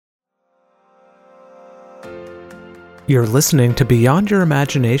You're listening to Beyond Your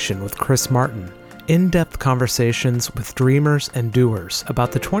Imagination with Chris Martin, in-depth conversations with dreamers and doers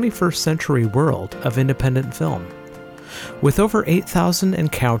about the 21st century world of independent film. With over 8,000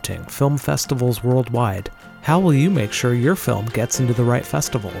 and counting film festivals worldwide, how will you make sure your film gets into the right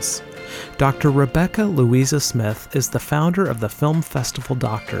festivals? Dr. Rebekah Louisa Smith is the founder of the Film Festival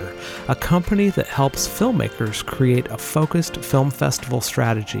Doctor, a company that helps filmmakers create a focused film festival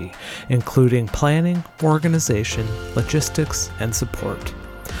strategy, including planning, organization, logistics, and support.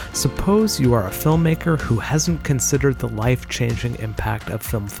 Suppose you are a filmmaker who hasn't considered the life-changing impact of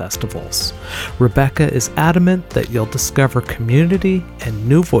film festivals. Rebekah is adamant that you'll discover community and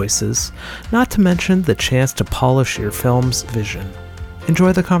new voices, not to mention the chance to polish your film's vision.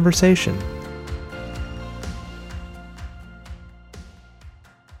 Enjoy the conversation.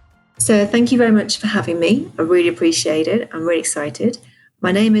 So thank you very much for having me. I really appreciate it. I'm really excited.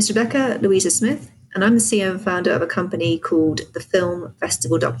 My name is Rebekah Louisa Smith, and I'm the CEO and founder of a company called the Film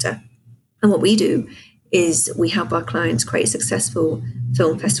Festival Doctor. And what we do is we help our clients create successful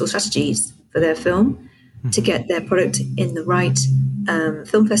film festival strategies for their film to get their product in the right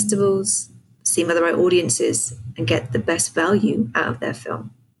film festivals, seen by the right audiences, and get the best value out of their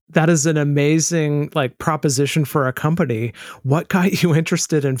film. That is an amazing proposition for a company. What got you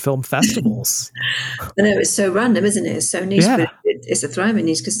interested in film festivals? I know, it's so random, isn't it? It's so niche, but it's a thriving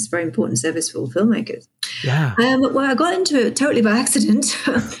niche because it's a very important service for filmmakers. Yeah. Well, I got into it totally by accident.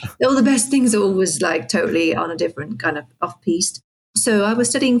 All the best things are always totally on a different kind of off-piste. So I was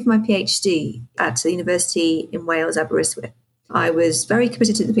studying for my PhD at the university in Wales, Aberystwyth. I was very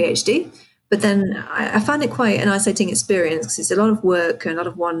committed to the PhD. But then I found it quite an isolating experience because it's a lot of work and a lot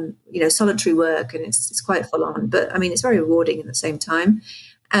of solitary work, and it's quite full on. But I mean, it's very rewarding at the same time.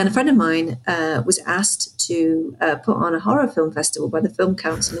 And a friend of mine was asked to put on a horror film festival by the Film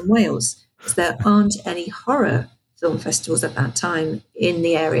Council in Wales, because there aren't any horror film festivals at that time in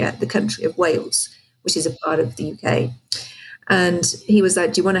the area, the country of Wales, which is a part of the UK. And he was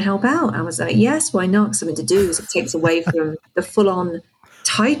like, "Do you want to help out?" I was like, "Yes, why not? Something to do." So it takes away from the full-on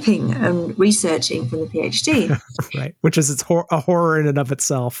typing and researching from the PhD. Right, which is a horror in and of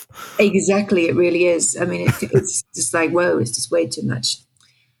itself. Exactly, it really is. I mean, it's just whoa, it's just way too much.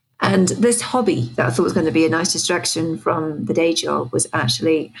 And this hobby that I thought was going to be a nice distraction from the day job was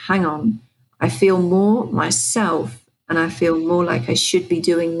actually, hang on, I feel more myself and I feel more like I should be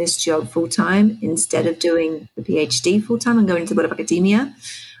doing this job full-time instead of doing the PhD full-time and going into the world of academia.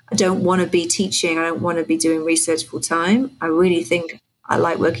 I don't want to be teaching. I don't want to be doing research full-time. I really think I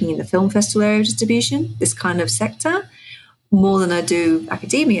like working in the film festival area of distribution, this kind of sector, more than I do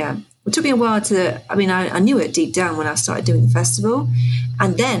academia. It took me a while I knew it deep down when I started doing the festival.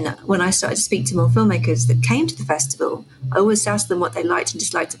 And then when I started to speak to more filmmakers that came to the festival, I always asked them what they liked and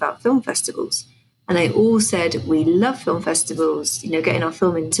disliked about film festivals. And they all said, we love film festivals, getting our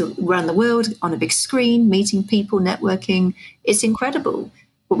film into around the world on a big screen, meeting people, networking. It's incredible.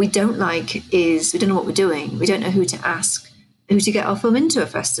 What we don't like is we don't know what we're doing. We don't know who to ask, who to get our film into a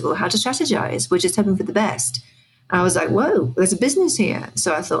festival, how to strategize. We're just hoping for the best. And I was like, whoa, there's a business here.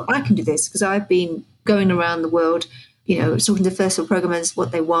 So I thought I can do this because I've been going around the world, talking to festival programmers,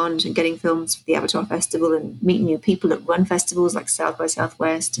 what they want, and getting films for the Avatar Festival and meeting new people that run festivals like South by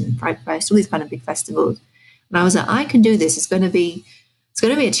Southwest and Fright Fest, all these kind of big festivals. And I was like, I can do this. It's going to be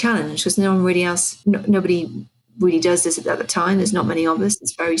a challenge because nobody really does this at the time. There's not many of us.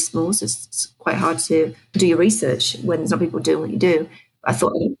 It's very small, so it's quite hard to do your research when there's not people doing what you do. But I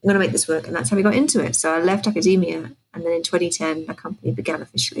thought, I'm going to make this work, and that's how we got into it. So I left academia, and then in 2010, the company began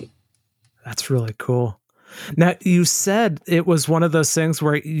officially. That's really cool. Now, you said it was one of those things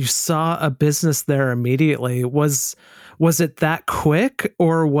where you saw a business there immediately. Was it that quick,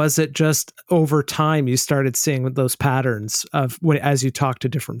 or was it just over time you started seeing those patterns as you talked to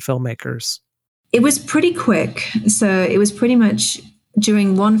different filmmakers? It was pretty quick. So it was pretty much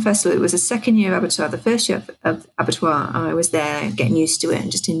during one festival. It was the second year of Abattoir. The first year of Abattoir, I was there getting used to it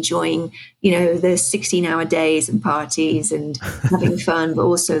and just enjoying, the 16-hour days and parties and having fun, but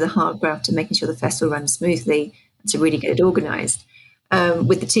also the hard graft and making sure the festival runs smoothly and to really get it organized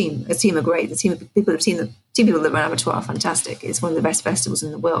with the team. The team are great. The team people that run Abattoir are fantastic. It's one of the best festivals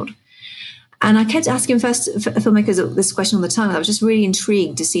in the world. And I kept asking filmmakers this question all the time. I was just really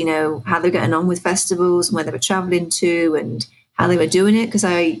intrigued to see, how they're getting on with festivals and where they were traveling to and how they were doing it, because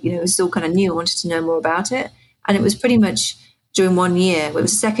I, was still kind of new. I wanted to know more about it. And it was pretty much during 1 year. It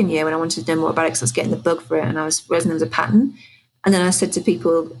was the second year when I wanted to know more about it because I was getting the bug for it and I was realizing there was a pattern. And then I said to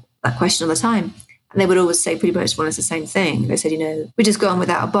people that question all the time. And they would always say pretty much one is the same thing. They said, we just go on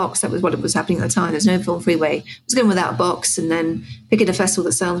without a box. That was what was happening at the time. There's no film freeway. I was going without a box and then picking a festival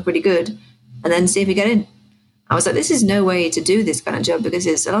that sounds pretty good. and then see if you get in. I was like, this is no way to do this kind of job, because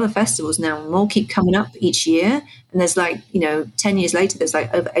there's a lot of festivals now, more keep coming up each year. And there's 10 years later, there's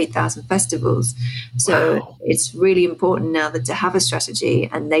like over 8,000 festivals. So Wow. it's really important now that to have a strategy,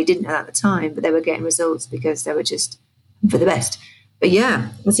 and they didn't at the time, but they were getting results because they were just for the best. But yeah,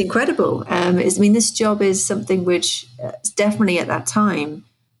 it's incredible. This job is something which definitely at that time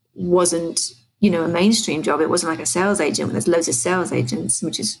wasn't, a mainstream job. It wasn't like a sales agent when there's loads of sales agents,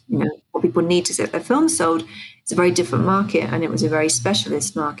 which is, what people need to get their films sold. It's a very different market, and it was a very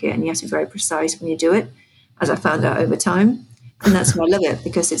specialist market, and you have to be very precise when you do it, as I found out over time. And that's why I love it,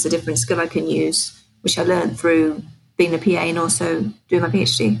 because it's a different skill I can use, which I learned through being a PA and also doing my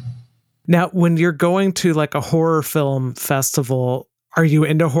PhD. Now, when you're going to like a horror film festival, are you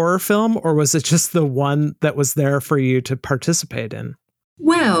into horror film, or was it just the one that was there for you to participate in?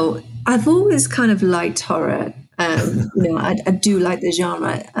 Well, I've always kind of liked horror. I do like the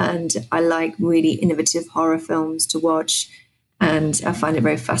genre, and I like really innovative horror films to watch. And I find it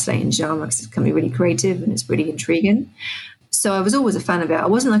very fascinating genre, because it can be really creative and it's really intriguing. So I was always a fan of it. I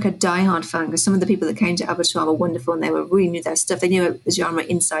wasn't like a diehard fan, because some of the people that came to Abattoir were wonderful, and they were really knew their stuff. They knew the genre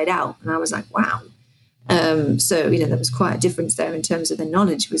inside out. And I was like, wow. There was quite a difference there in terms of the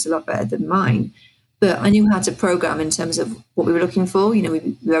knowledge was a lot better than mine. But I knew how to program in terms of what we were looking for. We were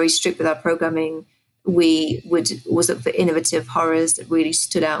very strict with our programming. We would always look for innovative horrors that really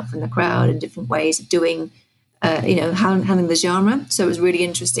stood out from the crowd, and different ways of doing, handling the genre. So it was really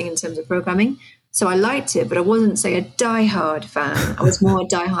interesting in terms of programming. So I liked it, but I wasn't, say, a diehard fan. I was more a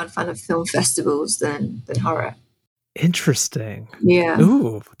diehard fan of film festivals than horror. Interesting. Yeah.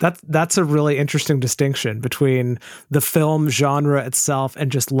 Ooh, that's a really interesting distinction between the film genre itself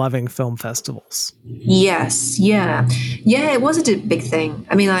and just loving film festivals. Yes. Yeah. Yeah, it was a big thing.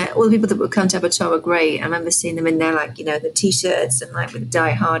 All the people that would come to Abattoir were great. I remember seeing them in there, the T-shirts, and with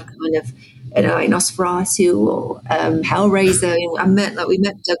Die Hard kind of, Nosferatu or Hellraiser. We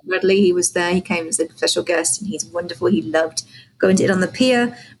met Doug Bradley. He was there. He came as a special guest, and he's wonderful. He loved going to it on the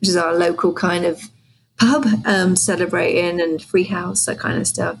pier, which is our local kind of pub, celebrating, and free house, that kind of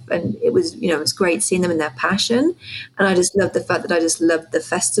stuff. And it was, it was great seeing them in their passion. And I just loved the fact that I just loved the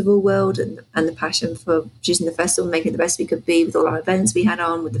festival world, and the passion for choosing the festival, making it the best we could be with all our events we had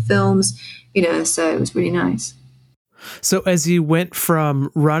on, with the films, so it was really nice. So as you went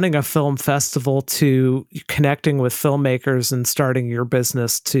from running a film festival to connecting with filmmakers and starting your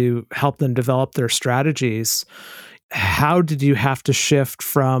business to help them develop their strategies, how did you have to shift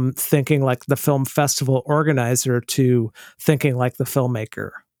from thinking like the film festival organizer to thinking like the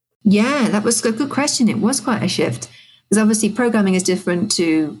filmmaker? Yeah, that was a good question. It was quite a shift, because obviously programming is different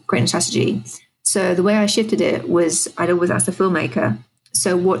to creating strategy. So the way I shifted it was, I'd always ask the filmmaker,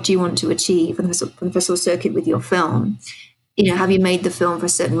 so what do you want to achieve from the festival circuit with your film? Have you made the film for a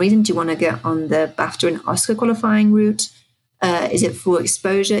certain reason? Do you want to get on the BAFTA and Oscar qualifying route? Is it for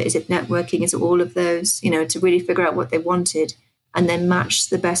exposure? Is it networking? Is it all of those? To really figure out what they wanted, and then match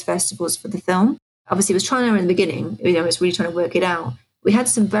the best festivals for the film. Obviously, it was trial and error in the beginning. I was really trying to work it out. We had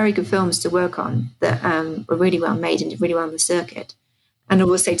some very good films to work on that were really well made and did really well on the circuit. And I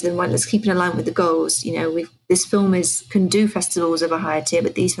always say to them, right, let's keep in line with the goals. This film can do festivals of a higher tier,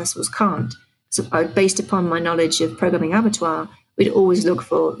 but these festivals can't. So based upon my knowledge of programming Abattoir, we'd always look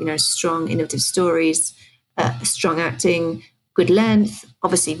for, strong, innovative stories, strong acting, good length,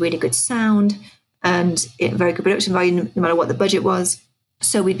 obviously really good sound, and very good production value, no matter what the budget was.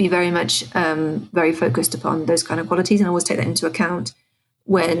 So we'd be very much very focused upon those kind of qualities, and I always take that into account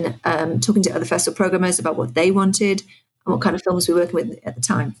when talking to other festival programmers about what they wanted and what kind of films we were working with at the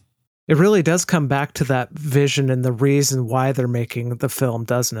time. It really does come back to that vision and the reason why they're making the film,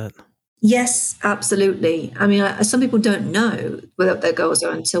 doesn't it? Yes, absolutely. Some people don't know what their goals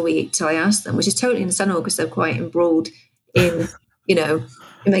are until I ask them, which is totally understandable, because they're quite embroiled in, in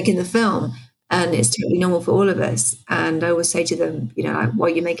making the film, and it's totally normal for all of us. And I always say to them, why are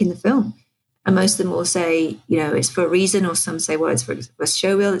you making the film? And most of them will say, it's for a reason, or some say, well, it's for a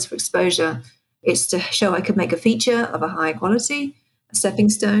show reel, it's for exposure, it's to show I could make a feature of a high quality, a stepping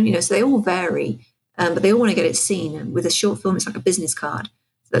stone, so they all vary, but they all want to get it seen. And with a short film, it's like a business card.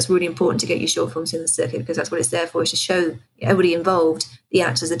 That's really important to get your short films in the circuit, because that's what it's there for, is to show everybody involved, the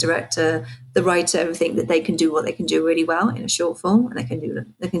actors, the director, the writer, everything, that they can do what they can do really well in a short form, and they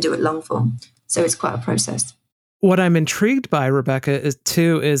can do it long form. So it's quite a process. What I'm intrigued by, Rebekah,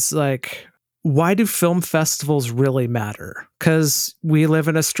 is like, why do film festivals really matter? Because we live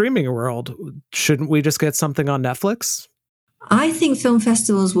in a streaming world. Shouldn't we just get something on Netflix? I think film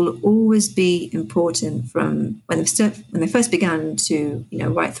festivals will always be important from when they first began to,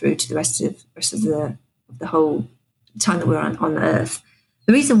 right through to the rest of the whole time that we're on Earth.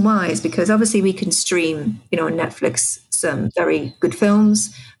 The reason why is because obviously we can stream, on Netflix, some very good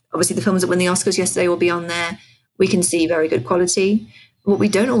films. Obviously, the films that won the Oscars yesterday will be on there. We can see very good quality. What we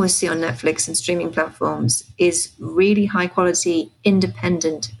don't always see on Netflix and streaming platforms is really high quality,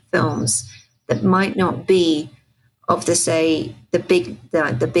 independent films that might not be of the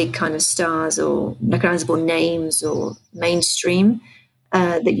big kind of stars or recognizable names or mainstream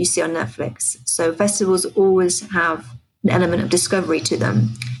that you see on Netflix. So festivals always have an element of discovery to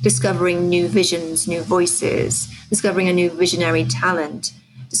them, discovering new visions, new voices, discovering a new visionary talent,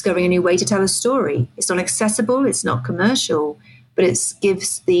 discovering a new way to tell a story. It's not accessible, it's not commercial, but it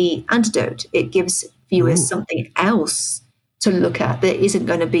gives the antidote. It gives viewers something else to look at that isn't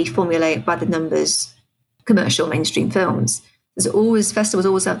going to be formulated by the numbers commercial mainstream films. Festivals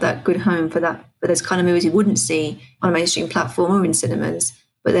always have that good home for those kind of movies you wouldn't see on a mainstream platform or in cinemas,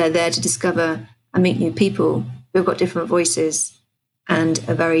 but they're there to discover and meet new people who've got different voices and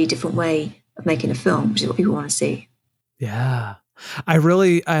a very different way of making a film, which is what people want to see. Yeah. I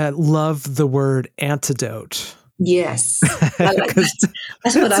love the word antidote. Yes. I like that.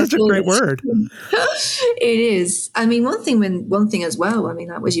 That's what such a great word. It is. I mean, one thing as well, I mean,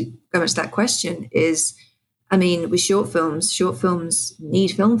 that was you go much to that question is, I mean, with short films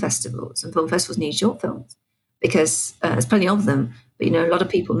need film festivals and film festivals need short films because there's plenty of them. But, a lot of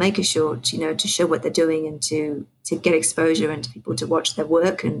people make a short, to show what they're doing and to get exposure and to people to watch their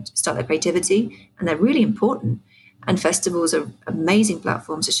work and start their creativity. And they're really important. And festivals are amazing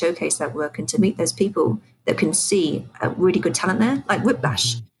platforms to showcase that work and to meet those people that can see a really good talent there, like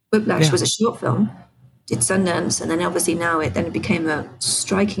Whiplash. Whiplash was a short film, did Sundance, and then obviously now it became a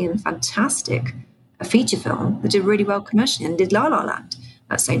striking and fantastic feature film that did really well commercially and did La La Land,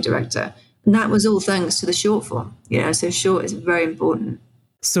 that same director. And that was all thanks to the short form, so short is very important.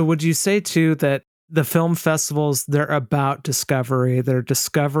 So would you say too that the film festivals, they're about discovery. They're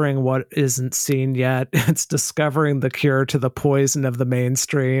discovering what isn't seen yet. It's discovering the cure to the poison of the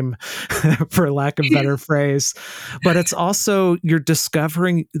mainstream, for lack of a better phrase. But it's also, you're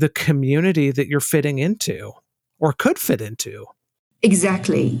discovering the community that you're fitting into or could fit into.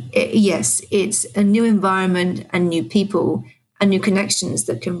 Exactly. Yes, it's a new environment and new people and new connections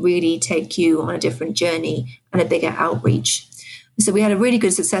that can really take you on a different journey and a bigger outreach. So we had a really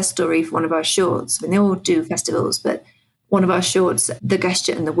good success story for one of our shorts. I mean, they all do festivals, but one of our shorts, The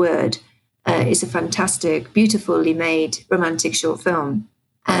Gesture and the Word, is a fantastic, beautifully made romantic short film.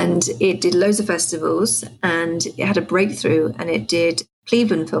 And it did loads of festivals and it had a breakthrough and it did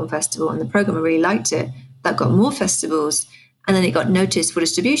Cleveland Film Festival and the programmer really liked it. That got more festivals and then it got noticed for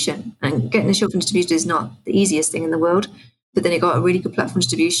distribution. And getting a short film distributed is not the easiest thing in the world, but then it got a really good platform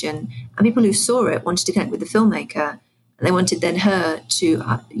distribution and people who saw it wanted to connect with the filmmaker. And they wanted then her to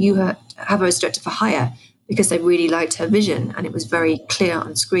have her as director for hire because they really liked her vision. And it was very clear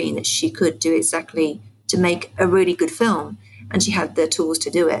on screen that she could do exactly to make a really good film. And she had the tools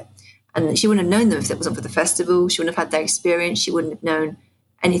to do it. And she wouldn't have known them if it wasn't for the festival. She wouldn't have had that experience. She wouldn't have known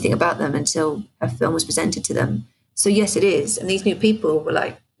anything about them until her film was presented to them. So yes, it is. And these new people were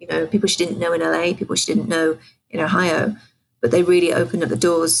like, people she didn't know in LA, people she didn't know in Ohio, but they really opened up the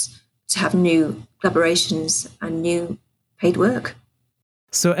doors to have new collaborations and new paid work.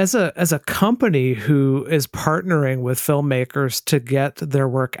 So as a company who is partnering with filmmakers to get their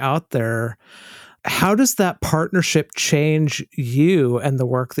work out there, how does that partnership change you and the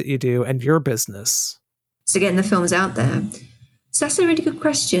work that you do and your business? So getting the films out there. So that's a really good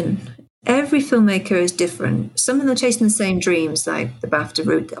question. Every filmmaker is different. Some of them are chasing the same dreams, like the BAFTA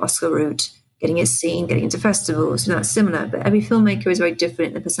route, the Oscar route, getting it seen, getting into festivals. That's similar, but every filmmaker is very different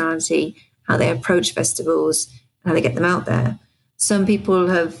in their personality, how they approach festivals, how they get them out there. Some people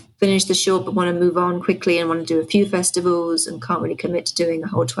have finished the short but want to move on quickly and want to do a few festivals and can't really commit to doing a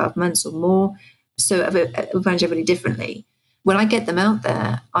whole 12 months or more. So I manage everybody differently. When I get them out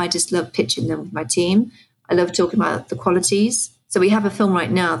there, I just love pitching them with my team. I love talking about the qualities. So we have a film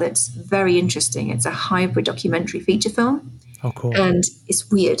right now that's very interesting. It's a hybrid documentary feature film. Oh, cool. And it's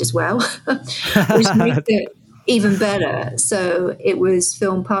weird as well, which makes it even better. So it was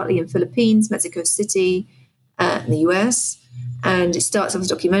filmed partly in Philippines, Mexico City, in the US. And it starts off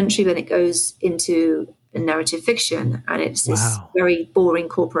as a documentary, then it goes into a narrative fiction. And it's this very boring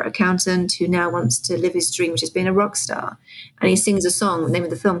corporate accountant who now wants to live his dream, which is being a rock star. And he sings a song, the name of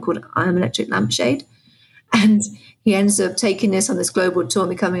the film, called I Am Electric Lampshade. And he ends up taking this on this global tour,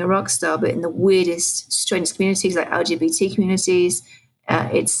 becoming a rock star, but in the weirdest, strangest communities, like LGBT communities.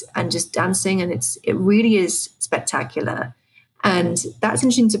 And just dancing, and it really is spectacular. And that's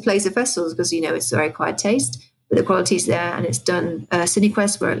interesting to place at festivals because, it's a very quiet taste, but the quality's there. And it's done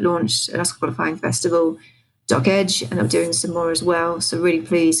CineQuest, where it launched an Oscar qualifying festival. Doc Edge, and I'm doing some more as well. So really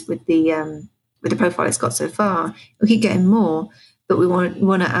pleased with the profile it's got so far. We keep getting more, but we want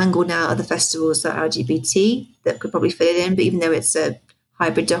to angle now other festivals that are LGBT that could probably fit it in. But even though it's a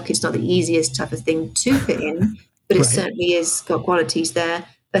hybrid doc, it's not the easiest type of thing to fit in, but it Right. certainly is got qualities there.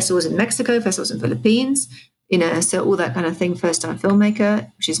 Festivals in Mexico, festivals in Philippines, so all that kind of thing. First time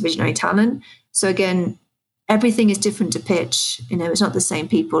filmmaker, which is visionary talent. So again, everything is different to pitch. It's not the same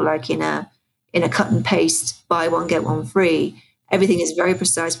people like in a cut and paste, buy one, get one free. Everything is very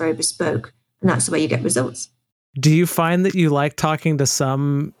precise, very bespoke. And that's the way you get results. Do you find that you like talking to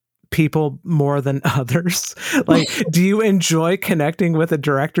some people more than others? Like, do you enjoy connecting with a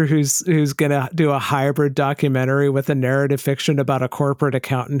director who's going to do a hybrid documentary with a narrative fiction about a corporate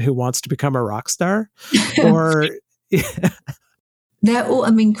accountant who wants to become a rock star? Or They're all,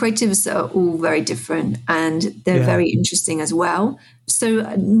 creatives are all very different, and they're very interesting as well.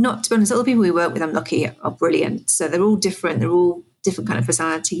 So not to be honest, all the people we work with, I'm lucky, are brilliant. So they're all different. They're all different kind of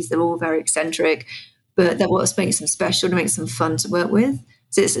personalities. They're all very eccentric, but that what makes them special, to make them fun to work with.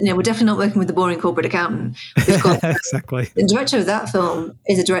 So it's, we're definitely not working with the boring corporate accountant. We've got exactly. The director of that film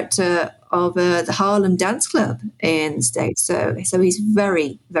is a director of the Harlem Dance Club in the States. So he's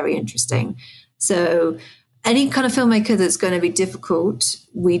very, very interesting. So any kind of filmmaker that's going to be difficult,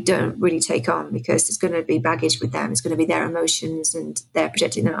 we don't really take on, because it's going to be baggage with them. It's going to be their emotions, and they're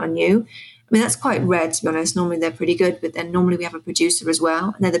projecting that on you. That's quite rare, to be honest. Normally they're pretty good, but then normally we have a producer as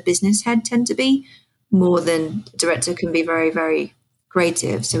well, and they're the business head, tend to be more than a director can be very, very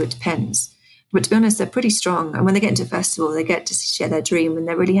creative. So it depends. But to be honest, they're pretty strong. And when they get into a festival, they get to share their dream and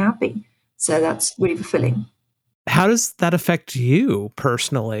they're really happy. So that's really fulfilling. How does that affect you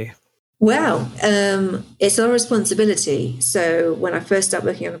personally? Well, it's our responsibility. So when I first start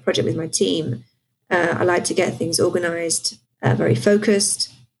working on a project with my team, I like to get things organized, very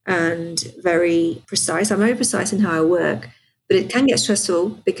focused and very precise. I'm very precise in how I work, but it can get stressful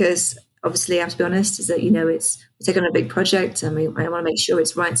because obviously I have to be honest, is that, we take on a big project and I want to make sure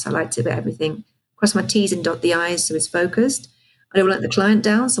it's right. So I like to get everything, cross my T's and dot the I's so it's focused. I don't want to let the client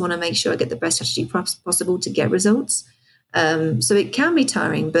down, so I want to make sure I get the best strategy possible to get results. So it can be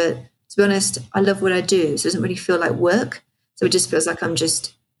tiring, but to be honest, I love what I do. So it doesn't really feel like work. So it just feels like I'm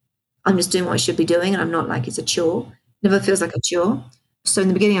just doing what I should be doing, and I'm not like it's a chore. It never feels like a chore. So in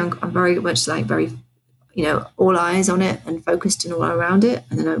the beginning, I'm very much like very, all eyes on it and focused and all around it.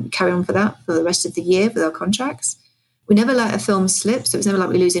 And then I carry on for that for the rest of the year with our contracts. We never let a film slip, so it's never like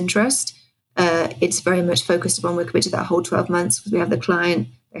we lose interest. It's very much focused upon we're committed to that whole 12 months because we have the client,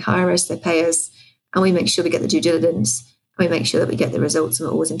 they hire us, they pay us, and we make sure we get the due diligence, and we make sure that we get the results, and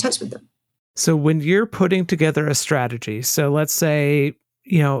we're always in touch with them. So when you're putting together a strategy, so let's say,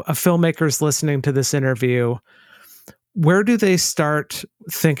 a filmmaker's listening to this interview, where do they start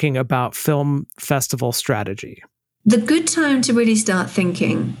thinking about film festival strategy? The good time to really start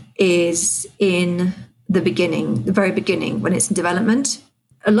thinking is in the beginning, the very beginning, when it's in development.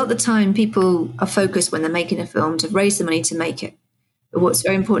 A lot of the time people are focused when they're making a film to raise the money to make it. But what's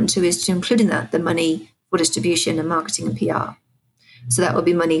very important too is to include in that the money for distribution and marketing and PR. So that will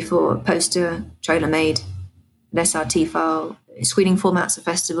be money for poster, trailer made, an SRT file, screening formats of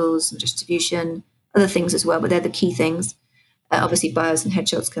festivals and distribution, other things as well, but they're the key things. Obviously bios and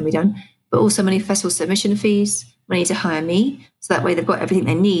headshots can be done, but also money for festival submission fees, money to hire me. So that way they've got everything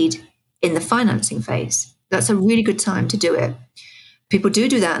they need in the financing phase. That's a really good time to do it. People do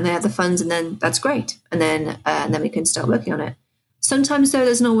that and they have the funds, and then that's great. And then we can start working on it. Sometimes, though, that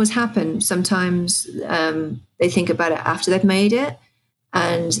doesn't always happen. Sometimes they think about it after they've made it.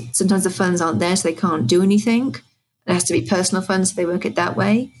 And sometimes the funds aren't there, so they can't do anything. It has to be personal funds, so they work it that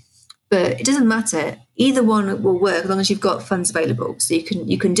way. But it doesn't matter. Either one will work as long as you've got funds available. So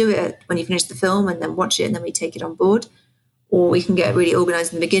you can do it when you finish the film and then watch it, and then we take it on board. Or we can get really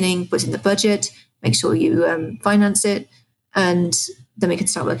organized in the beginning, put in the budget, make sure you finance it, and then we can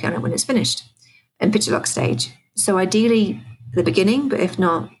start working on it when it's finished and picture lock stage. So ideally at the beginning, but if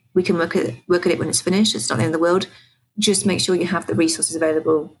not, we can work at it when it's finished. It's not the end of the world. Just make sure you have the resources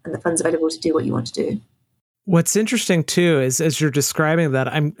available and the funds available to do what you want to do. What's interesting too is, as you're describing that,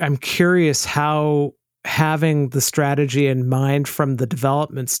 I'm curious how having the strategy in mind from the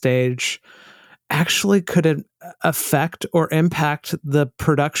development stage actually could affect or impact the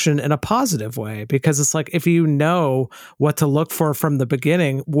production in a positive way. Because it's like, if you know what to look for from the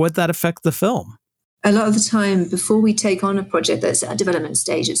beginning, would that affect the film? A lot of the time, before we take on a project that's at development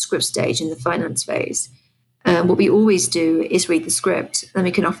stage, at script stage, in the finance phase, what we always do is read the script, and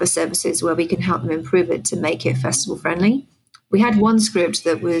we can offer services where we can help them improve it to make it festival friendly. We had one script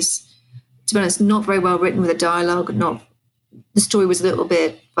that was, to be honest, not very well written with a dialogue. The story was a little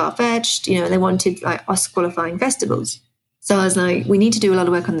bit far-fetched, and they wanted like Oscar qualifying festivals. So I was like, we need to do a lot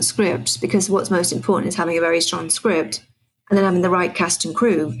of work on the script, because what's most important is having a very strong script and then having the right cast and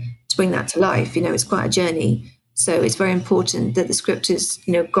crew to bring that to life. It's quite a journey. So it's very important that the script has,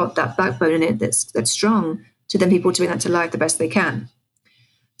 got that backbone in it that's strong, to then people to bring that to life the best they can.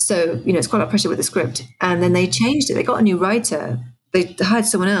 So, it's quite a lot of pressure with the script. And then they changed it. They got a new writer. They hired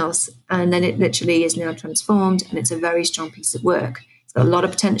someone else. And then it literally is now transformed. And it's a very strong piece of work. It's got a lot of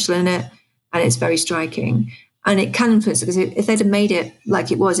potential in it. And it's very striking. And it can influence it, because if they'd have made it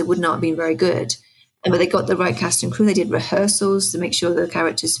like it was, it would not have been very good. But they got the right cast and crew. They did rehearsals to make sure the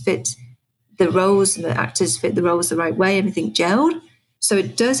characters fit the roles and the actors fit the roles the right way. Everything gelled. So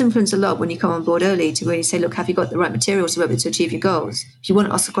it does influence a lot when you come on board early, to really say, look, have you got the right materials to be able to achieve your goals? If you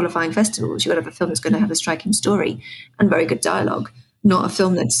want Oscar qualifying festivals, you've got to have a film that's going to have a striking story and very good dialogue, not a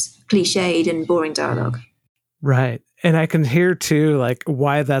film that's cliched and boring dialogue. Right. And I can hear too, like,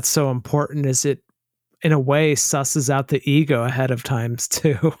 why that's so important is it, in a way, susses out the ego ahead of times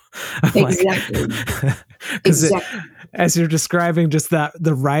too. Exactly. Exactly. As you're describing just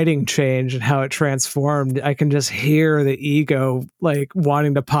the writing change and how it transformed, I can just hear the ego like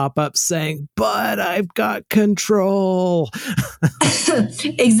wanting to pop up saying, but I've got control.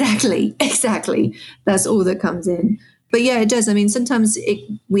 Exactly. That's all that comes in. But yeah, it does. I mean, sometimes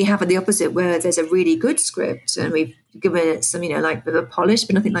we have the opposite, where there's a really good script and we've given it some, like a bit of a polish,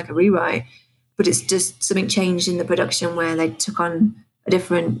 but nothing like a rewrite. But it's just something changed in the production where they took on a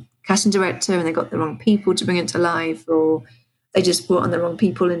different casting director and they got the wrong people to bring it to life, or they just brought on the wrong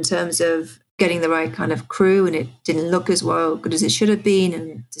people in terms of getting the right kind of crew, and it didn't look as good as it should have been,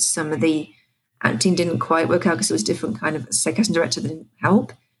 and just some of the acting didn't quite work out because it was a different kind of casting director that didn't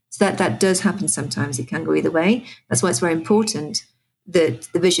help. So that does happen sometimes. It can go either way. That's why it's very important that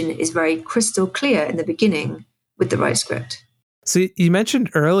the vision is very crystal clear in the beginning with the right script. So you mentioned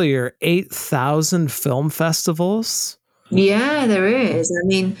earlier 8,000 film festivals. Yeah, there is. I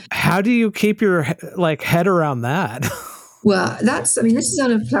mean, how do you keep your head around that? Well, this is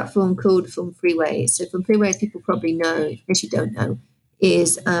on a platform called Film Freeway. So Film Freeway, as people probably know, in case you don't know,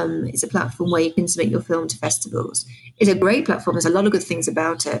 is it's a platform where you can submit your film to festivals. It's a great platform. There's a lot of good things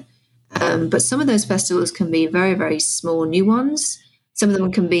about it. But some of those festivals can be very, very small new ones. Some of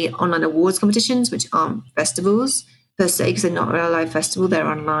them can be online awards competitions, which aren't festivals per se, because they're not a live festival. They're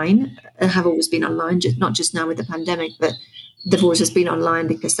online and have always been online, not just now with the pandemic, but they've always just been online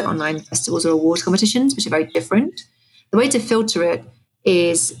because they're online festivals or awards competitions, which are very different. The way to filter it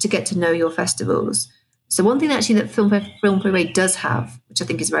is to get to know your festivals. So one thing actually that Film Freeway does have, which I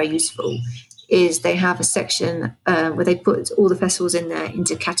think is very useful, is they have a section where they put all the festivals in there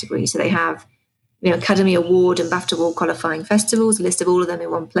into categories. So they have, Academy Award and BAFTA Award qualifying festivals, a list of all of them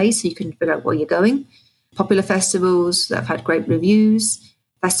in one place so you can figure out where you're going. Popular festivals that have had great reviews,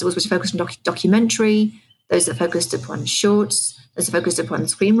 festivals which are focused on documentary, those that are focused upon shorts, those that are focused upon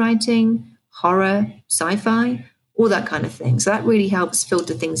screenwriting, horror, sci-fi, all that kind of thing. So that really helps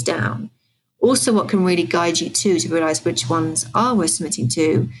filter things down. Also, what can really guide you to realize which ones are worth submitting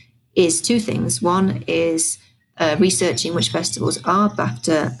to is two things. One is researching which festivals are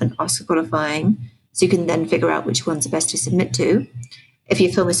BAFTA and Oscar qualifying, so you can then figure out which ones are best to submit to if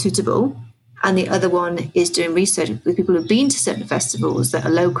your film is suitable. And the other one is doing research with people who've been to certain festivals that are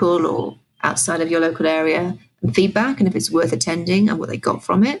local or outside of your local area, and feedback, and if it's worth attending and what they got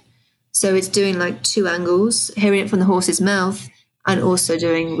from it. So it's doing like two angles, hearing it from the horse's mouth and also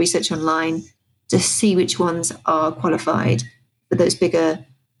doing research online to see which ones are qualified for those bigger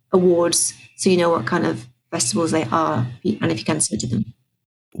awards, so you know what kind of festivals they are and if you can submit to them.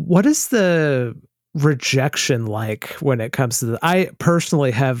 What is the rejection like when it comes to I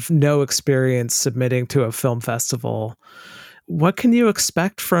personally have no experience submitting to a film festival. What can you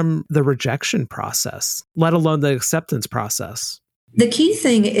expect from the rejection process, let alone the acceptance process? The key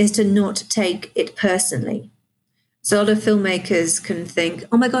thing is to not take it personally. So a lot of filmmakers can think,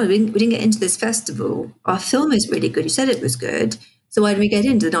 oh my God, we didn't get into this festival. Our film is really good. You said it was good. So why did we get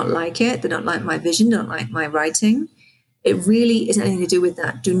in? Do they not like it? They don't like my vision. They don't like my writing. It really isn't anything to do with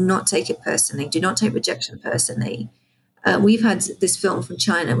that. Do not take it personally. Do not take rejection personally. We've had this film from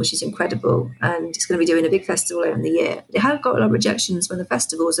China, which is incredible, and it's going to be doing a big festival later in the year. It had got a lot of rejections when the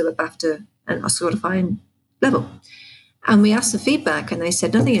festivals are at BAFTA and Oscar qualifying level. And we asked for feedback, and they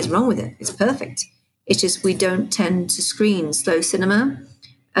said nothing is wrong with it. It's perfect. It's just we don't tend to screen slow cinema.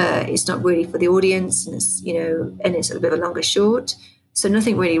 It's not really for the audience, and it's a bit of a longer short. So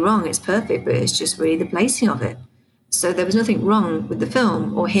nothing really wrong. It's perfect, but it's just really the placing of it. So there was nothing wrong with the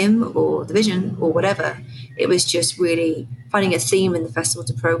film or him or the vision or whatever. It was just really finding a theme in the festival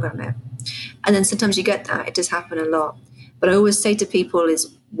to program it. And then sometimes you get that. It does happen a lot. But I always say to people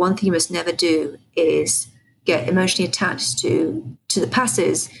is one thing you must never do is get emotionally attached to the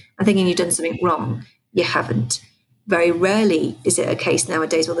passes and thinking you've done something wrong. You haven't. Very rarely is it a case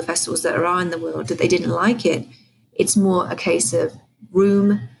nowadays with the festivals that are in the world that they didn't like it. It's more a case of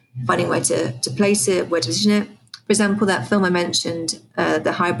room, finding where to place it, where to position it. For example, that film I mentioned,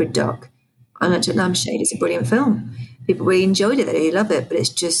 the hybrid doc, I mentioned Lampshade, is a brilliant film. People really enjoyed it, they really love it, but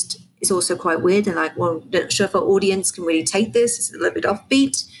it's also quite weird and like, well, not sure if our audience can really take this. It's a little bit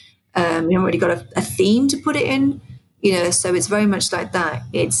offbeat. We haven't really got a theme to put it in, so it's very much like that.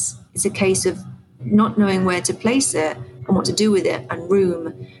 It's a case of not knowing where to place it and what to do with it, and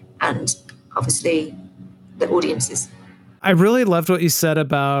room, and obviously the audiences. I really loved what you said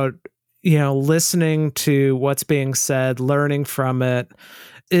about, listening to what's being said, learning from it.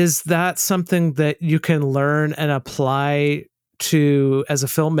 Is that something that you can learn and apply to, as a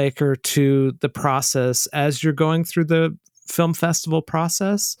filmmaker, to the process as you're going through the film festival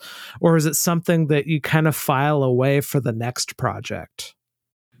process? Or is it something that you kind of file away for the next project?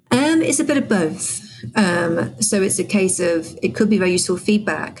 It's a bit of both. So it's a case of, it could be very useful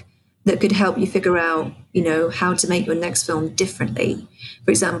feedback that could help you figure out, how to make your next film differently.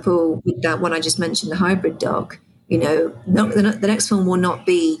 For example, with that one I just mentioned, the hybrid doc, the next film will not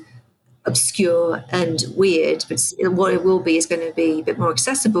be obscure and weird, but what it will be is going to be a bit more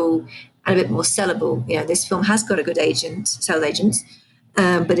accessible and a bit more sellable. This film has got a good sales agents,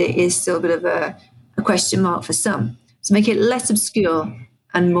 but it is still a bit of a question mark for some. So make it less obscure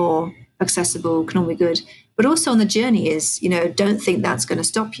and more accessible can all be good. But also on the journey is, don't think that's going to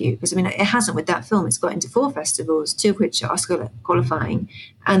stop you. Because, it hasn't with that film. It's got into 4 festivals, 2 of which are Oscar qualifying.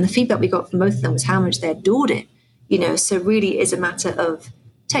 And the feedback we got from both of them was how much they adored it. So really it is a matter of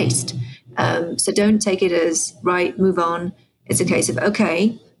taste. So don't take it as, right, move on. It's a case of,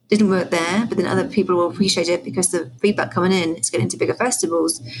 okay, didn't work there, but then other people will appreciate it because the feedback coming in, it's getting to bigger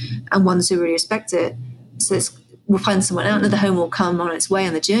festivals and ones who really respect it. So we'll find someone out, another home will come on its way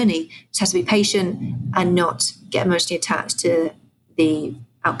on the journey. Just has to be patient and not get emotionally attached to the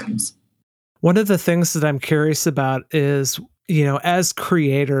outcomes. One of the things that I'm curious about is, as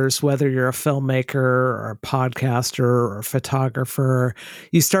creators, whether you're a filmmaker or a podcaster or a photographer,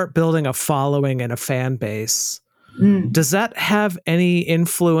 you start building a following and a fan base. Does that have any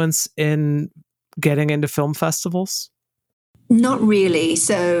influence in getting into film festivals? Not really.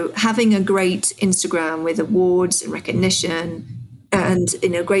 So having a great Instagram with awards and recognition and,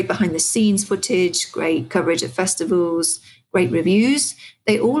 great behind the scenes footage, great coverage at festivals, great reviews,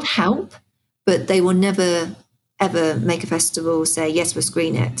 they all help, but they will never, ever make a festival say, yes, we'll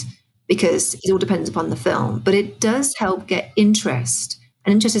screen it, because it all depends upon the film. But it does help get interest.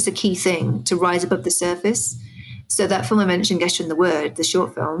 And interest is a key thing to rise above the surface. So that film I mentioned, Gesture in the Word, the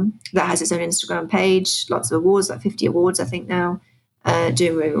short film, that has its own Instagram page, lots of awards, like 50 awards, I think now,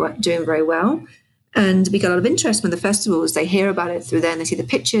 doing very well. And we got a lot of interest from the festivals. They hear about it through there, and they see the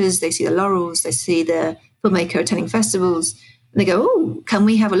pictures, they see the laurels, they see the filmmaker attending festivals, and they go, oh, can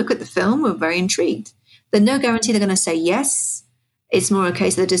we have a look at the film? We're very intrigued. There's no guarantee they're going to say yes. It's more a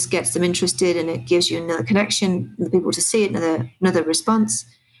case that it just gets them interested, and it gives you another connection, the people to see it, another response,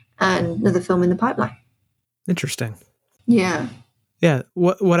 and another film in the pipeline. Interesting. Yeah. Yeah.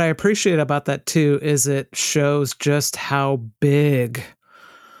 What I appreciate about that too is it shows just how big,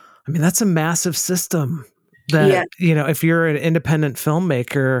 that's a massive system that, if you're an independent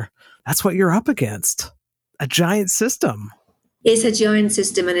filmmaker, that's what you're up against. A giant system. It's a giant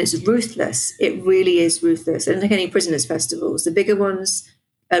system, and it's ruthless. It really is ruthless. I don't think any prisoners festivals. The bigger ones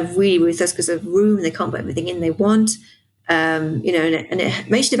are really ruthless because of room. They can't put everything in they want. And it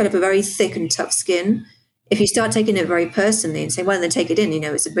makes you develop a very thick and tough skin. If you start taking it very personally and say, well, then take it in,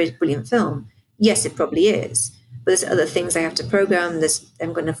 it's a brilliant film. Yes, it probably is. But there's other things they have to program. They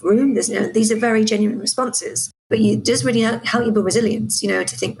haven't got enough room. These are very genuine responses. But you just really help you build resilience, to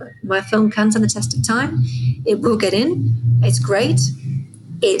think my film can stand the test of time. It will get in. It's great.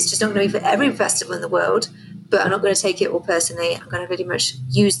 It's just not going to be for every festival in the world. But I'm not going to take it all personally. I'm going to very much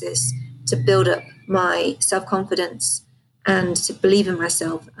use this to build up my self-confidence and to believe in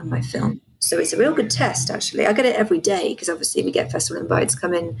myself and my film. So it's a real good test, actually. I get it every day because obviously we get festival invites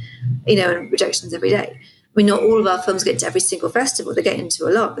come in, and rejections every day. Not all of our films get to every single festival. They get into a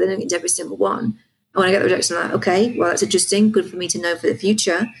lot, but they don't get to every single one. And when I get the rejection, I'm like, okay, well, that's interesting. Good for me to know for the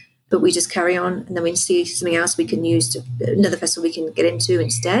future. But we just carry on, and then we see something else we can use to another festival we can get into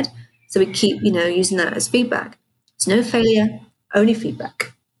instead. So we keep, using that as feedback. It's no failure, only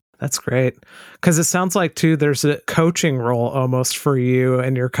feedback. That's great. Because it sounds like, too, there's a coaching role almost for you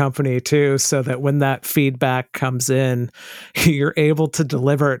and your company, too, so that when that feedback comes in, you're able to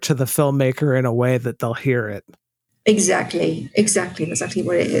deliver it to the filmmaker in a way that they'll hear it. Exactly. Exactly. That's exactly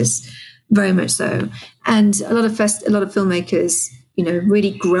what it is. Very much so. And a lot of filmmakers,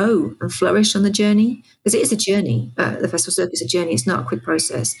 really grow and flourish on the journey, because it is a journey. The festival circuit is a journey. It's not a quick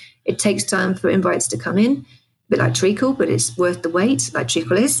process. It takes time for invites to come in, a bit like treacle, but it's worth the wait, like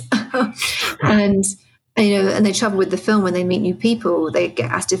treacle is. and and they travel with the film. When they meet new people, they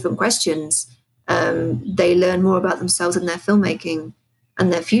get asked different questions. They learn more about themselves and their filmmaking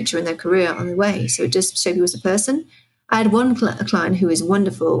and their future and their career on the way. So it just shows you as a person. I had one client who is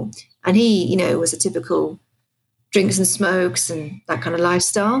wonderful, and he, was a typical drinks and smokes and that kind of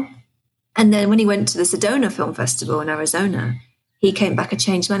lifestyle. And then when he went to the Sedona Film Festival in Arizona, he came back a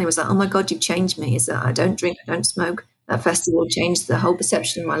changed man. He was like, "Oh my God, you've changed me. Is that I don't drink, I don't smoke." That festival changed the whole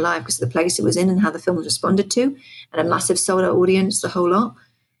perception of my life because of the place it was in and how the film was responded to, and a massive sold out audience, the whole lot.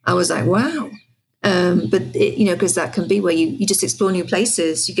 I was like, wow. But because that can be where you just explore new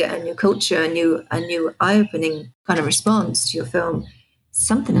places, you get a new culture, a new eye-opening kind of response to your film,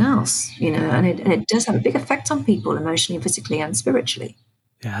 something else, and it does have a big effect on people emotionally, physically, and spiritually.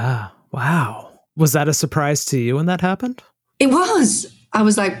 Yeah. Wow. Was that a surprise to you when that happened? It was. I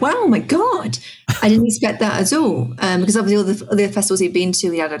was like, wow, my God. I didn't expect that at all. Because obviously all the other festivals he'd been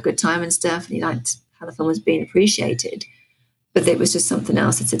to, he had a good time and stuff, and he liked how the film was being appreciated. But it was just something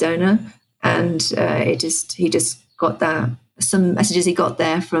else at Sedona. And he just got that, some messages he got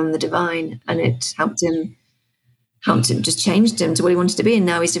there from the divine, and it helped him, just changed him to what he wanted to be. And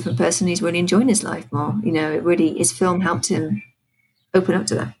now he's a different person. He's really enjoying his life more. His film helped him open up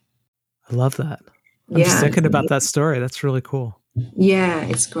to that. I love that. I'm just thinking about that story. That's really cool. Yeah,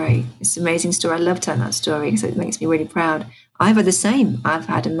 it's great. It's an amazing story. I love telling that story because it makes me really proud. I've had the same. I've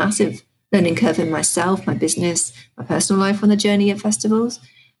had a massive learning curve in myself, my business, my personal life on the journey at festivals.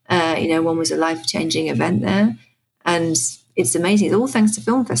 One was a life-changing event there. And it's amazing. It's all thanks to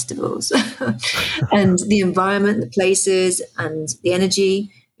film festivals and the environment, the places, and the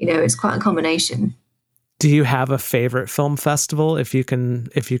energy. It's quite a combination. Do you have a favorite film festival, if you can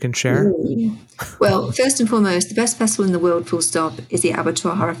share? Well, first and foremost, the best festival in the world, full stop, is the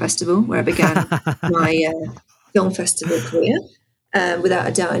Abattoir Horror Festival, where I began my film festival career, without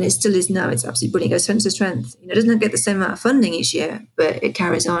a doubt. And it still is now. It's absolutely brilliant. It goes strength to strength. It doesn't get the same amount of funding each year, but it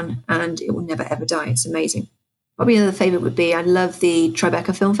carries on and it will never, ever die. It's amazing. Probably another favorite would be, I love the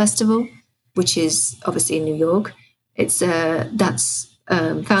Tribeca Film Festival, which is obviously in New York. It's that's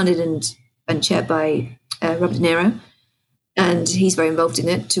founded and chaired by Robert De Niro, and he's very involved in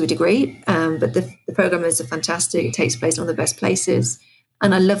it to a degree. But the programmers are fantastic. It takes place in all the best places,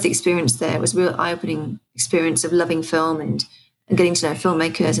 and I love the experience there. It was a real eye-opening experience of loving film and getting to know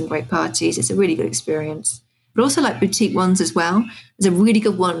filmmakers and great parties. It's a really good experience. But also like boutique ones as well. There's a really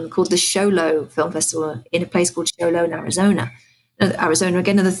good one called the Sholo Film Festival in a place called Sholo in Arizona. Arizona,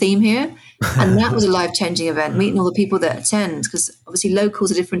 again, another theme here. And that was a life-changing event, meeting all the people that attend, because obviously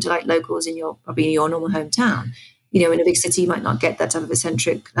locals are different to like locals in your normal hometown. In a big city, you might not get that type of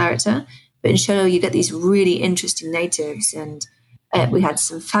eccentric character. But in Sholo, you get these really interesting natives. And we had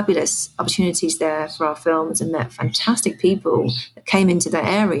some fabulous opportunities there for our films and met fantastic people that came into the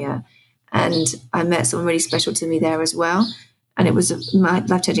area. And I met someone really special to me there as well. And it was a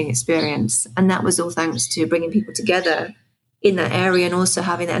life-changing experience. And that was all thanks to bringing people together in that area, and also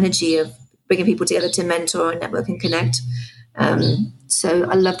having the energy of bringing people together to mentor and network and connect. So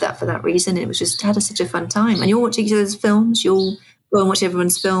I love that for that reason. It was just had such a fun time. And you'll watch each other's films. You'll go and watch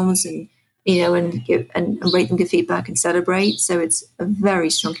everyone's films, and and rate them, give feedback, and celebrate. So it's a very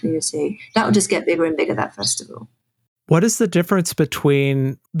strong community. That will just get bigger and bigger, that festival. What is the difference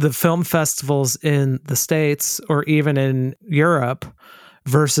between the film festivals in the States or even in Europe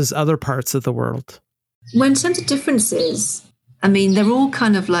versus other parts of the world? Well, in terms of differences, I mean, they're all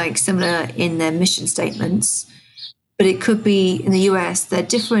kind of like similar in their mission statements, but it could be in the US, they're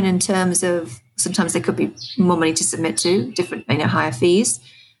different in terms of sometimes there could be more money to submit to, different, higher fees.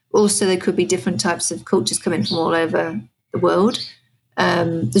 Also, there could be different types of cultures coming from all over the world.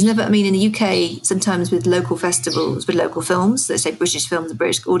 There's never, in the UK, sometimes with local festivals, with local films, let's say British films and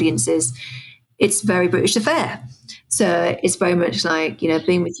British audiences, it's very British affair. So it's very much like,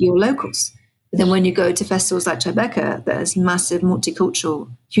 being with your locals. But then when you go to festivals like Tribeca, there's massive multicultural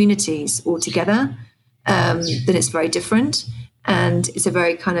communities all together, then it's very different. And it's a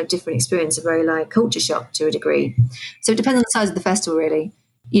very kind of different experience, a very like culture shock to a degree. So it depends on the size of the festival, really.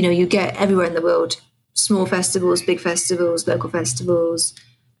 You get everywhere in the world, small festivals, big festivals, local festivals.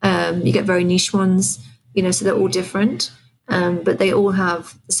 You get very niche ones, so they're all different. But they all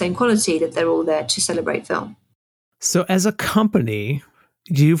have the same quality, that they're all there to celebrate film. So as a company,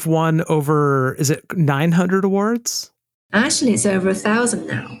 you've won over, is it 900 awards? Actually, it's over 1,000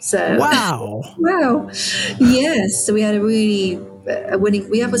 now. So, Wow. wow. Yes. So we had a winning,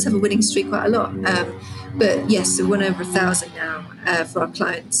 we always have a winning streak quite a lot. But yes, so we're over 1,000 now for our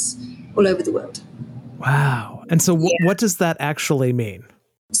clients all over the world. Wow. And so Yeah. what does that actually mean?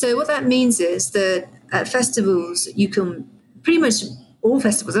 So what that means is that at festivals, you can pretty much all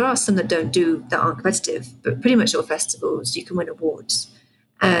festivals, there are some that aren't competitive, but pretty much all festivals, you can win awards.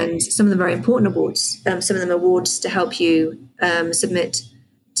 And some of them are very important awards. Some of them are awards to help you submit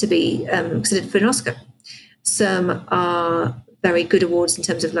to be considered for an Oscar. Some are very good awards in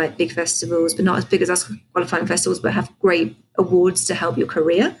terms of like big festivals, but not as big as Oscar qualifying festivals, but have great awards to help your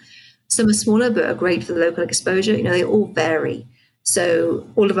career. Some are smaller, but are great for the local exposure. They all vary. So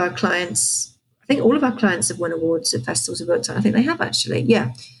all of our clients, I think all of our clients have won awards at festivals we've worked on. I think they have actually,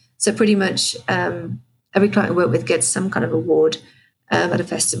 yeah. So pretty much every client I work with gets some kind of award at a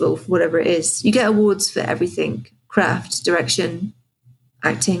festival, for whatever it is. You get awards for everything: craft, direction,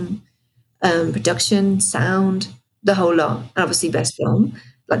 acting, production, sound, the whole lot. And obviously best film,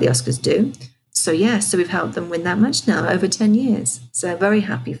 like the Oscars do. So yeah, so we've helped them win that much now, over 10 years. So very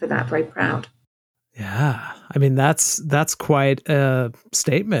happy for that, very proud. Yeah. I mean, that's quite a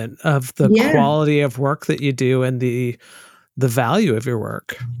statement of the Yeah. quality of work that you do and the value of your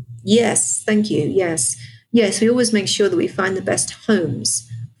work. Yes, thank you. Yes. Yes, we always make sure that we find the best homes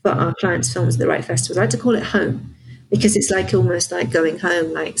for our clients' films at the right festivals. I like to call it home because it's like almost like going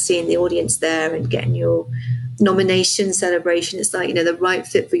home, like seeing the audience there and getting your nomination celebration. It's like, the right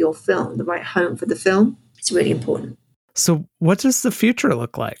fit for your film, the right home for the film. It's really important. So what does the future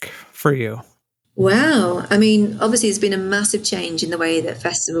look like for you? Wow. I mean, obviously, there's been a massive change in the way that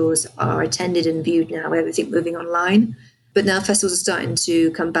festivals are attended and viewed now, everything moving online. But now festivals are starting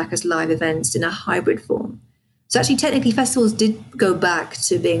to come back as live events in a hybrid form. So actually, technically, festivals did go back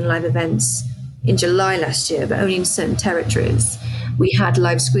to being live events in July last year, but only in certain territories. We had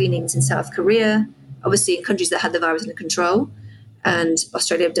live screenings in South Korea, obviously in countries that had the virus under control. And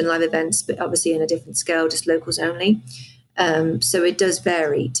Australia have done live events, but obviously in a different scale, just locals only. So it does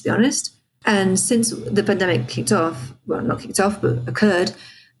vary, to be honest. And since the pandemic kicked off, well, not kicked off, but occurred,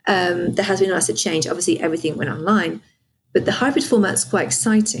 there has been a massive change. Obviously, everything went online. But the hybrid format's quite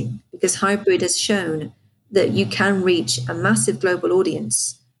exciting because hybrid has shown that you can reach a massive global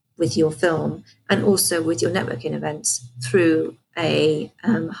audience with your film and also with your networking events through a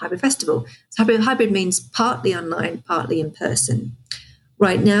hybrid festival. So hybrid means partly online, partly in person.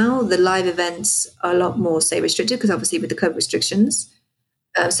 Right now, the live events are a lot more, say, restricted because obviously with the COVID restrictions.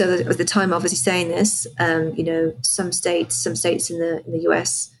 So at the time, obviously saying this, some states in the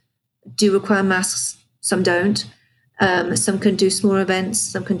US do require masks, some don't. Some can do smaller events,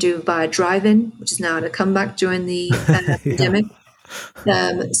 some can do via drive-in, which is now at a comeback during the pandemic.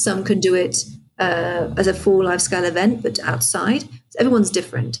 Some can do it as a full life-scale event, but outside. So everyone's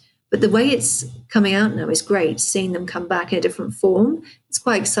different. But the way it's coming out now is great, seeing them come back in a different form. It's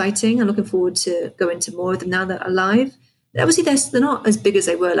quite exciting. I'm looking forward to going to more of them now that are live. Obviously, they're not as big as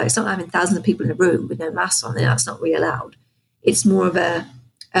they were. Like, it's not having thousands of people in a room with no masks on. That's not really allowed. It's more of a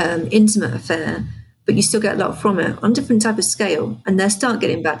intimate affair, but you still get a lot from it on a different type of scale. And they'll start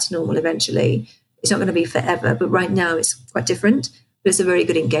getting back to normal eventually. It's not going to be forever, but right now it's quite different. But it's a very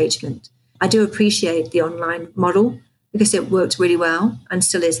good engagement. I do appreciate the online model because it worked really well and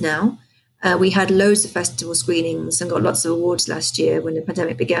still is now. We had loads of festival screenings and got lots of awards last year when the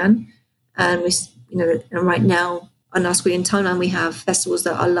pandemic began. And and right now on our screening timeline, we have festivals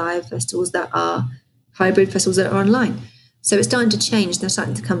that are live, festivals that are hybrid, festivals that are online. So it's starting to change. They're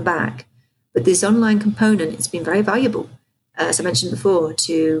starting to come back. But this online component, it's been very valuable, as I mentioned before,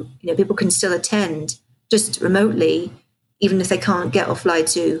 to, people can still attend just remotely, even if they can't get or fly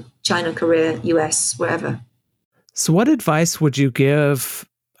to China, Korea, US, wherever. So what advice would you give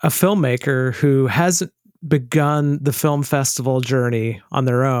a filmmaker who hasn't begun the film festival journey on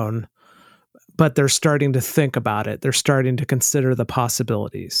their own, but they're starting to think about it? They're starting to consider the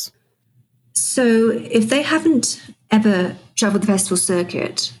possibilities. So if they haven't ever traveled the festival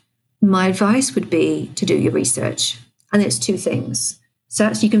circuit, my advice would be to do your research. And it's two things. So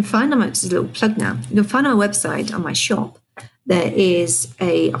actually you can find on it's a little plug now. You can find on our website, on my shop, there is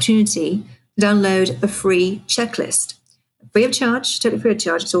a opportunity to download a free checklist. Free of charge, totally free of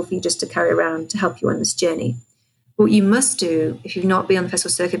charge. It's all for you just to carry around to help you on this journey. What you must do, if you've not been on the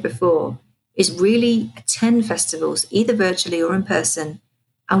festival circuit before, is really attend festivals, either virtually or in person,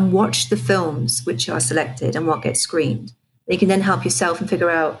 and watch the films which are selected and what gets screened. You can then help yourself and figure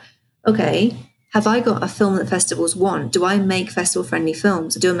out, okay, have I got a film that festivals want? Do I make festival-friendly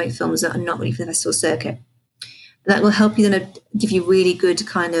films, or do I make films that are not ready for the festival circuit? That will help you then give you really good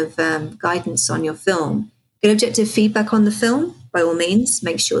kind of guidance on your film Get objective feedback on the film, by all means.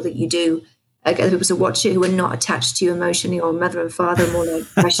 Make sure that you do get the people to watch it who are not attached to you emotionally, or mother and father, more like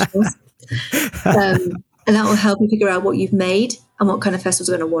professionals. And that will help you figure out what you've made and what kind of festivals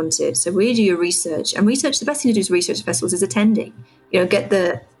are going to want it. So really do your research. And research, the best thing to do is research festivals is attending. Get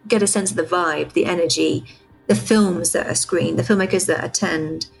a sense of the vibe, the energy, the films that are screened, the filmmakers that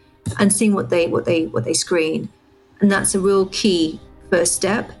attend, and seeing what they screen. And that's a real key first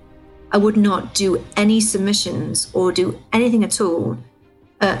step. I would not do any submissions or do anything at all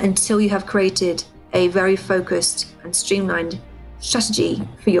until you have created a very focused and streamlined strategy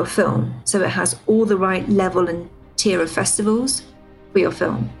for your film, so it has all the right level and tier of festivals for your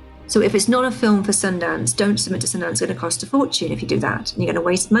film. So if it's not a film for Sundance, don't submit to Sundance. It's going to cost a fortune if you do that, and you're going to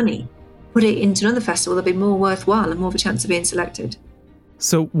waste money. Put it into another festival that'll be more worthwhile and more of a chance of being selected.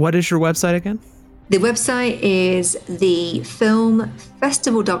 So what is your website again? The website is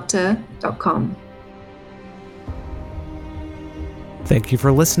thefilmfestivaldoctor.com. Thank you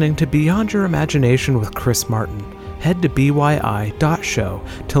for listening to Beyond Your Imagination with Chris Martin. Head to byi.show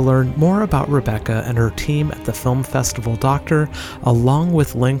to learn more about Rebekah and her team at the Film Festival Doctor, along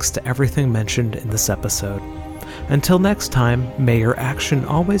with links to everything mentioned in this episode. Until next time, may your action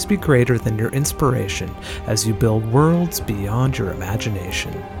always be greater than your inspiration as you build worlds beyond your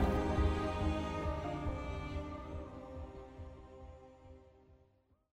imagination.